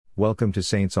Welcome to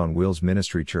Saints on Wheels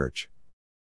Ministry Church.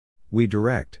 We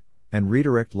direct and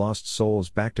redirect lost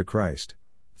souls back to Christ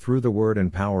through the Word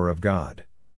and power of God.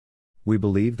 We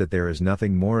believe that there is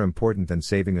nothing more important than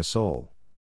saving a soul.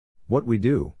 What we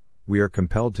do, we are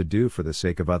compelled to do for the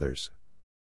sake of others.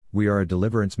 We are a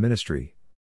deliverance ministry,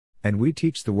 and we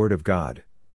teach the Word of God.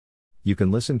 You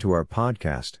can listen to our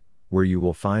podcast, where you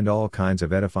will find all kinds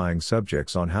of edifying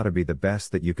subjects on how to be the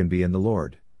best that you can be in the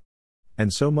Lord.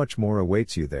 And so much more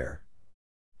awaits you there.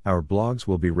 Our blogs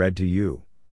will be read to you.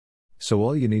 So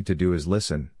all you need to do is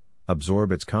listen,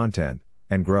 absorb its content,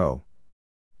 and grow.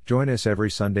 Join us every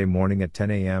Sunday morning at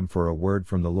 10 a.m. for a word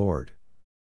from the Lord.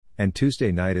 And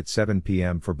Tuesday night at 7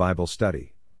 p.m. for Bible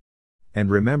study.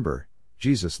 And remember,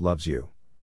 Jesus loves you.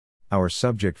 Our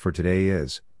subject for today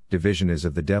is, division is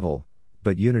of the devil,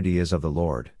 but unity is of the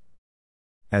Lord.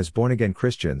 As born-again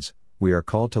Christians, we are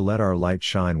called to let our light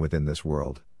shine within this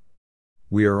world.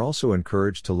 We are also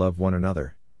encouraged to love one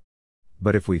another.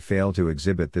 But if we fail to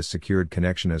exhibit this secured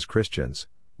connection as Christians,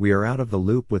 we are out of the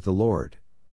loop with the Lord.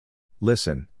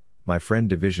 Listen, my friend,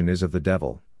 division is of the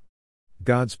devil.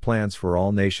 God's plans for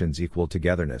all nations equal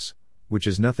togetherness, which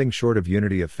is nothing short of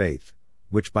unity of faith,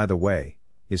 which, by the way,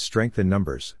 is strength in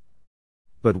numbers.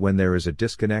 But when there is a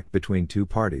disconnect between two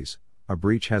parties, a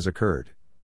breach has occurred.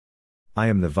 I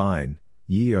am the vine,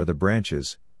 ye are the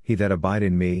branches, he that abide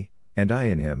in me, and I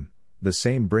in him, the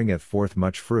same bringeth forth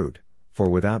much fruit, for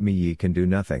without me ye can do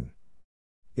nothing.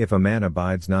 If a man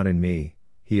abides not in me,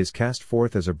 he is cast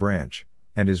forth as a branch,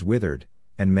 and is withered,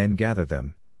 and men gather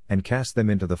them, and cast them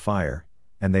into the fire,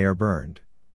 and they are burned.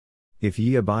 If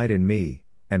ye abide in me,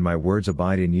 and my words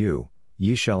abide in you,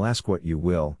 ye shall ask what you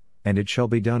will, and it shall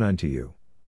be done unto you.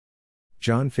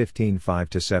 John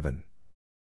 15:5-7.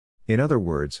 In other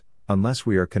words, unless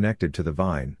we are connected to the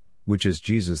vine, which is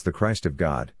Jesus the Christ of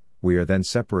God, we are then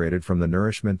separated from the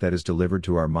nourishment that is delivered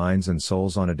to our minds and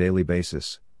souls on a daily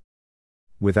basis.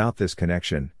 Without this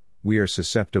connection, we are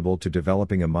susceptible to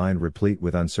developing a mind replete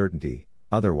with uncertainty,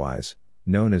 otherwise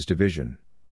known as division.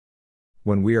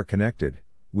 When we are connected,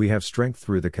 we have strength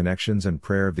through the connections and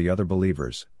prayer of the other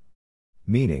believers.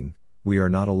 Meaning, we are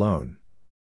not alone.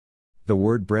 The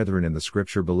word brethren in the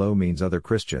scripture below means other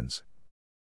Christians.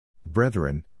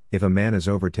 Brethren, if a man is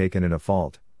overtaken in a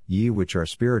fault, ye which are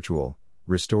spiritual,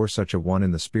 restore such a one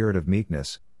in the spirit of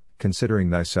meekness, considering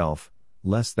thyself,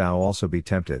 lest thou also be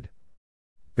tempted.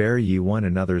 Bear ye one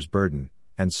another's burden,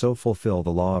 and so fulfill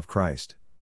the law of Christ.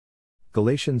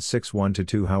 Galatians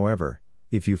 6:1-2. However,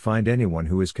 if you find anyone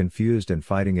who is confused and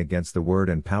fighting against the word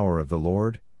and power of the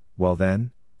Lord, well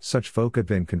then, such folk have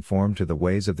been conformed to the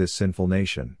ways of this sinful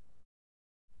nation.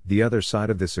 The other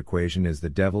side of this equation is the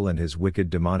devil and his wicked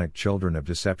demonic children of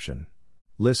deception.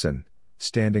 Listen,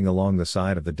 standing along the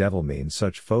side of the devil means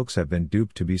such folks have been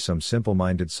duped to be some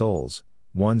simple-minded souls,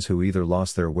 ones who either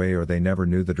lost their way or they never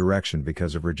knew the direction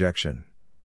because of rejection.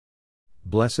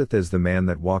 Blessed is the man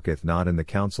that walketh not in the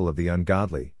counsel of the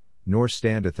ungodly, nor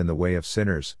standeth in the way of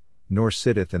sinners, nor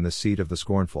sitteth in the seat of the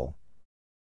scornful.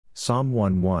 Psalm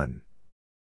 1:1.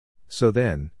 So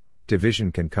then,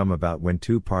 division can come about when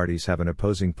two parties have an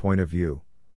opposing point of view.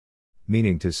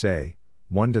 Meaning to say,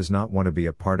 one does not want to be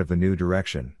a part of the new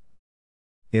direction.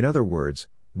 In other words,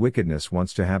 wickedness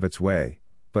wants to have its way,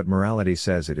 but morality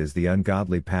says it is the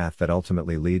ungodly path that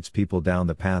ultimately leads people down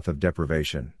the path of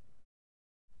deprivation.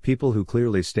 People who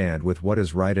clearly stand with what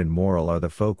is right and moral are the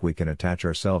folk we can attach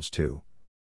ourselves to.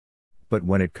 But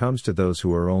when it comes to those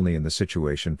who are only in the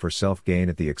situation for self-gain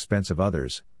at the expense of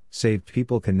others, saved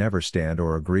people can never stand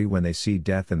or agree when they see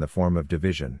death in the form of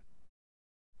division.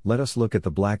 Let us look at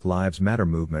the Black Lives Matter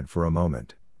movement for a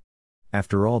moment.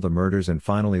 After all the murders and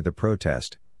finally the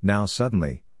protest, now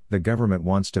suddenly, the government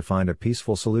wants to find a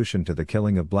peaceful solution to the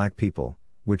killing of black people,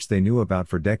 which they knew about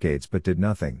for decades but did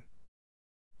nothing.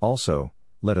 Also,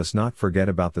 let us not forget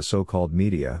about the so-called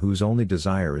media whose only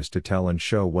desire is to tell and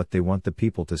show what they want the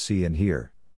people to see and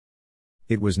hear.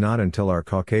 It was not until our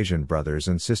Caucasian brothers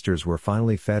and sisters were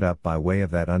finally fed up by way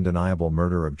of that undeniable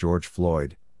murder of George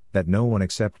Floyd, that no one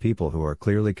except people who are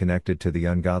clearly connected to the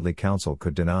ungodly counsel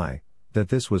could deny that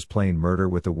this was plain murder,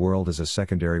 with the world as a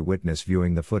secondary witness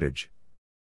viewing the footage.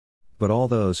 But all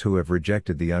those who have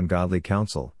rejected the ungodly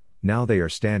counsel, now they are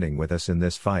standing with us in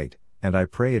this fight, and I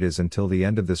pray it is until the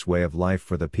end of this way of life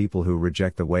for the people who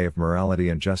reject the way of morality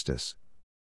and justice.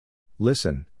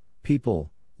 Listen,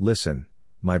 people, listen,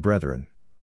 my brethren.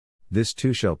 This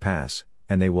too shall pass,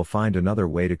 and they will find another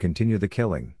way to continue the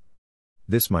killing.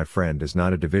 This, my friend, is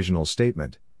not a divisional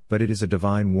statement, but it is a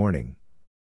divine warning.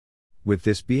 With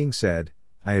this being said,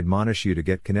 I admonish you to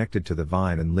get connected to the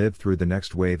vine and live through the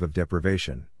next wave of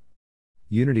deprivation.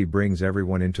 Unity brings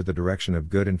everyone into the direction of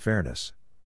good and fairness.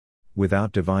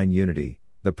 Without divine unity,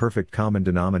 the perfect common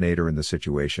denominator in the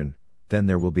situation, then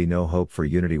there will be no hope for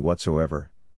unity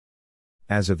whatsoever.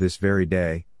 As of this very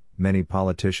day, many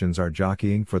politicians are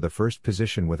jockeying for the first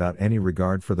position without any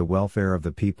regard for the welfare of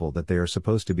the people that they are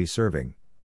supposed to be serving.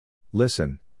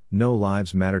 Listen, no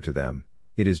lives matter to them,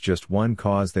 it is just one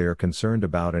cause they are concerned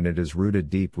about, and it is rooted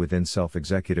deep within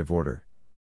self-executive order.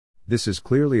 This is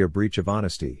clearly a breach of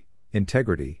honesty,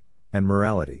 integrity, and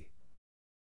morality.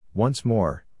 Once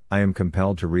more, I am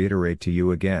compelled to reiterate to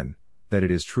you again, that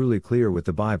it is truly clear with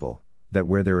the Bible, that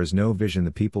where there is no vision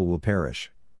the people will perish.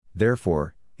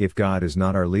 Therefore, if God is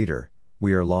not our leader,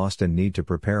 we are lost and need to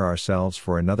prepare ourselves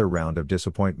for another round of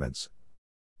disappointments.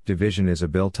 Division is a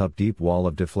built-up deep wall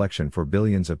of deflection for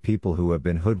billions of people who have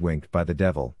been hoodwinked by the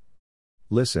devil.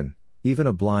 Listen, even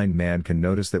a blind man can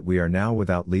notice that we are now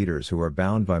without leaders who are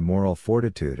bound by moral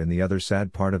fortitude, and the other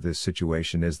sad part of this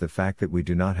situation is the fact that we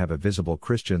do not have a visible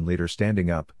Christian leader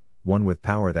standing up, one with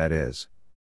power that is.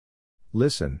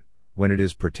 Listen, when it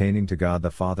is pertaining to God the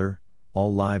Father,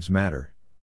 all lives matter.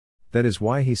 That is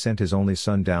why He sent His only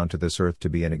Son down to this earth to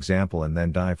be an example and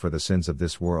then die for the sins of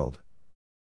this world.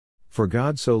 For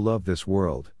God so loved this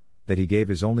world, that He gave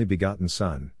His only begotten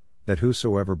Son, that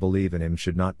whosoever believe in Him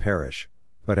should not perish,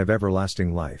 but have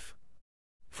everlasting life.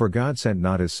 For God sent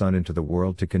not His Son into the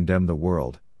world to condemn the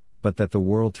world, but that the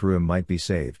world through Him might be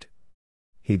saved.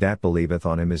 He that believeth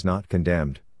on Him is not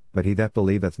condemned, but he that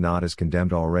believeth not is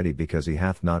condemned already, because he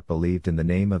hath not believed in the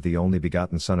name of the only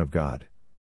begotten Son of God.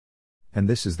 And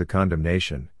this is the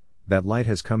condemnation, that light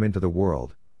has come into the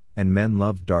world, and men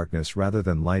loved darkness rather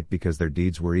than light, because their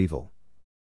deeds were evil.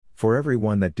 For every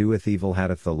one that doeth evil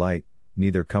hateth the light,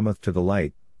 neither cometh to the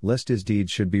light, lest his deeds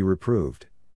should be reproved.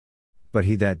 But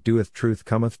he that doeth truth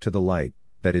cometh to the light,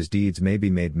 that his deeds may be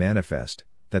made manifest,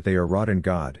 that they are wrought in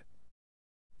God.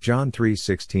 John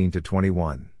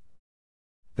 3:16-21.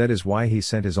 That is why He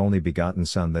sent His only begotten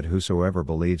Son, that whosoever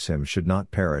believes Him should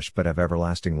not perish but have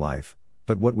everlasting life.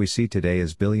 But what we see today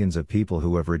is billions of people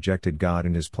who have rejected God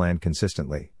and His plan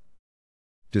consistently.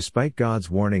 Despite God's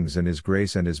warnings and His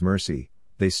grace and His mercy,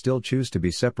 they still choose to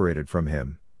be separated from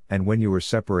Him, and when you are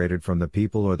separated from the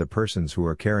people or the persons who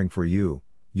are caring for you,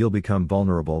 you'll become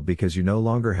vulnerable because you no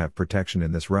longer have protection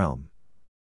in this realm.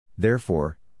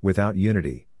 Therefore, without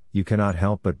unity, you cannot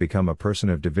help but become a person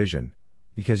of division,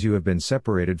 because you have been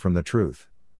separated from the truth.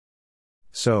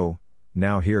 So,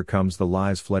 now here comes the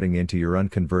lies flooding into your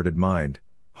unconverted mind,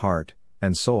 heart,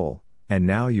 and soul, and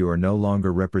now you are no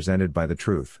longer represented by the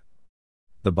truth.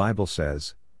 The Bible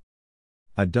says,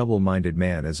 "A double-minded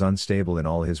man is unstable in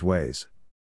all his ways."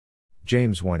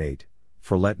 James 1:8,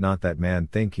 "For let not that man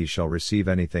think he shall receive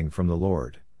anything from the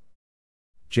Lord."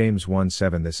 James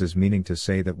 1:7. This is meaning to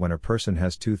say that when a person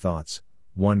has two thoughts,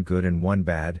 one good and one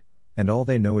bad, and all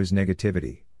they know is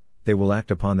negativity, they will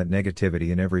act upon that negativity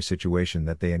in every situation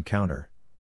that they encounter.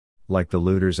 Like the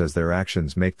looters, as their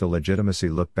actions make the legitimacy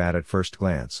look bad at first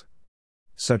glance.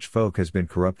 Such folk has been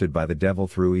corrupted by the devil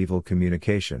through evil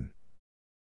communication.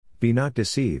 Be not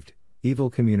deceived, evil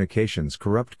communications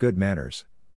corrupt good manners.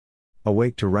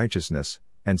 Awake to righteousness,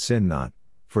 and sin not,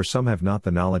 for some have not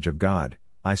the knowledge of God.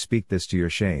 I speak this to your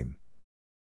shame.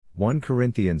 1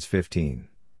 Corinthians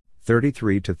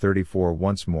 15:33-34.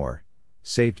 Once more,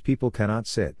 saved people cannot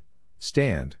sit,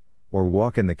 stand, or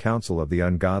walk in the counsel of the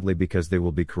ungodly, because they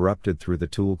will be corrupted through the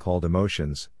tool called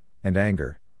emotions, and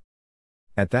anger.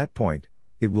 At that point,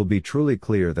 it will be truly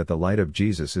clear that the light of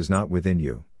Jesus is not within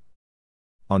you.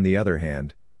 On the other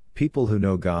hand, people who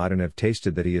know God and have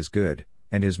tasted that He is good,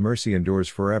 and His mercy endures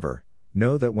forever,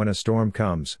 know that when a storm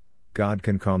comes, God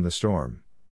can calm the storm.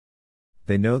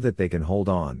 They know that they can hold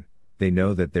on, they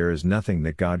know that there is nothing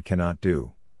that God cannot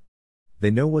do. They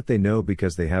know what they know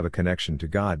because they have a connection to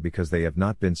God, because they have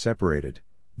not been separated,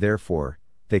 therefore,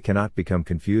 they cannot become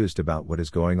confused about what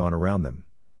is going on around them.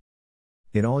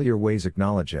 In all your ways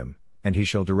acknowledge Him, and He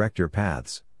shall direct your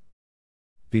paths.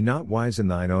 Be not wise in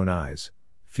thine own eyes,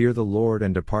 fear the Lord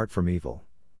and depart from evil.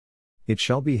 It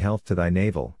shall be health to thy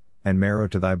navel, and marrow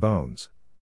to thy bones.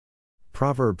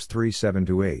 Proverbs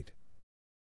 3:7-8.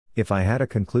 If I had a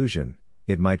conclusion,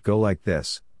 it might go like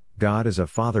this: God is a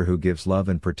Father who gives love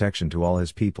and protection to all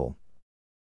His people.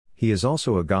 He is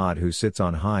also a God who sits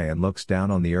on high and looks down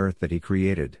on the earth that He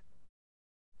created.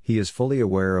 He is fully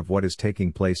aware of what is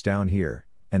taking place down here,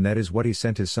 and that is what He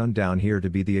sent His Son down here to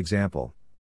be the example.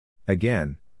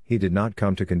 Again, He did not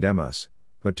come to condemn us,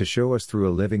 but to show us through a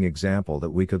living example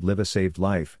that we could live a saved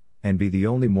life, and be the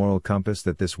only moral compass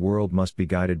that this world must be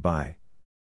guided by.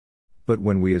 But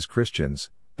when we as Christians,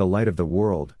 the light of the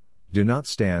world, do not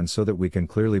stand so that we can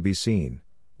clearly be seen,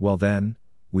 well then,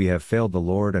 we have failed the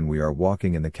Lord and we are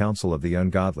walking in the counsel of the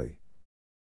ungodly.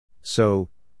 So,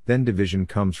 then division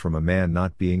comes from a man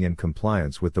not being in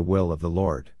compliance with the will of the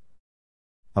Lord.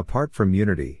 Apart from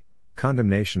unity,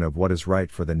 condemnation of what is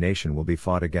right for the nation will be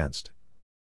fought against.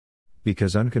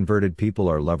 Because unconverted people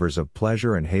are lovers of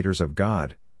pleasure and haters of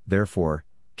God, therefore,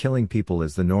 killing people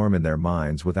is the norm in their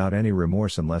minds without any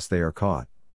remorse unless they are caught.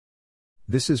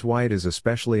 This is why it is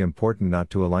especially important not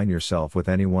to align yourself with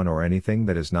anyone or anything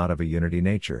that is not of a unity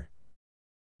nature.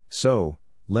 So,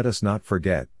 let us not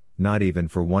forget, not even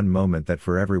for one moment, that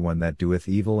for everyone that doeth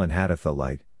evil and hateth the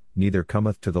light, neither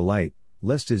cometh to the light,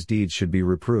 lest his deeds should be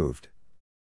reproved.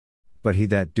 But he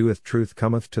that doeth truth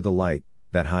cometh to the light,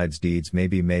 that hides deeds may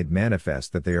be made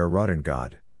manifest that they are wrought in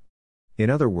God. In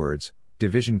other words,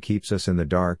 division keeps us in the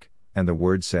dark, and the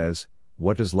word says,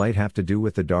 what does light have to do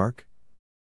with the dark?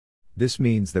 This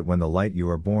means that when the light you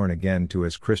are born again to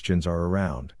as Christians are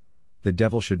around, the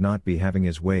devil should not be having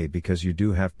his way, because you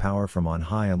do have power from on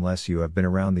high unless you have been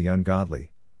around the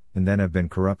ungodly, and then have been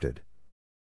corrupted.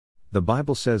 The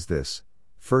Bible says this,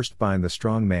 first bind the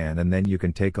strong man and then you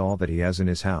can take all that he has in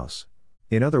his house.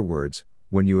 In other words,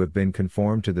 when you have been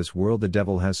conformed to this world, the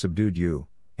devil has subdued you,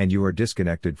 and you are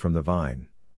disconnected from the vine.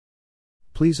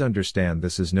 Please understand,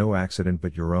 this is no accident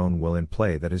but your own will in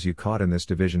play that has you caught in this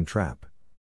division trap.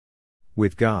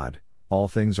 With God, all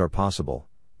things are possible,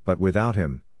 but without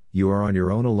Him, you are on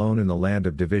your own alone in the land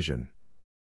of division.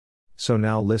 So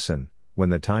now listen, when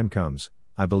the time comes,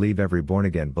 I believe every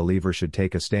born-again believer should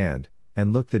take a stand,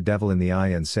 and look the devil in the eye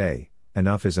and say,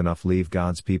 enough is enough, leave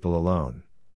God's people alone.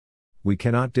 We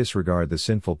cannot disregard the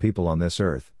sinful people on this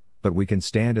earth, but we can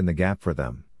stand in the gap for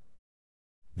them.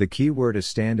 The key word is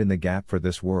stand in the gap for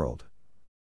this world.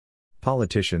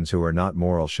 Politicians who are not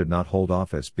moral should not hold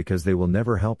office, because they will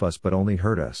never help us but only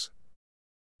hurt us.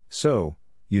 So,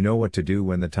 you know what to do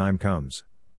when the time comes.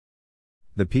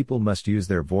 The people must use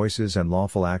their voices and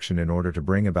lawful action in order to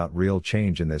bring about real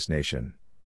change in this nation.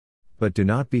 But do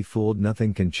not be fooled,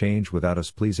 nothing can change without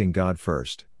us pleasing God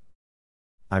first.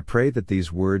 I pray that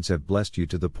these words have blessed you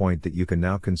to the point that you can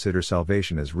now consider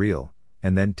salvation as real,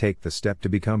 and then take the step to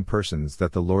become persons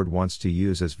that the Lord wants to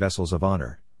use as vessels of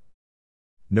honor.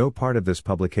 No part of this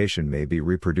publication may be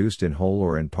reproduced in whole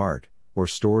or in part, or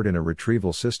stored in a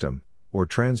retrieval system, or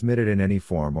transmitted in any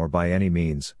form or by any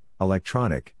means,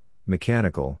 electronic,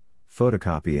 mechanical,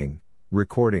 photocopying,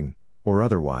 recording, or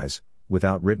otherwise,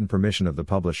 without written permission of the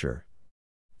publisher.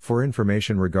 For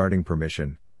information regarding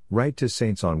permission, write to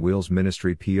Saints on Wheels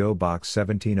Ministry, P.O. Box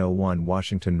 1701,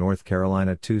 Washington, North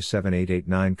Carolina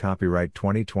 27889. Copyright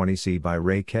 2020 C by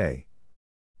Ray K.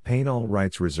 Payne. All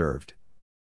rights reserved.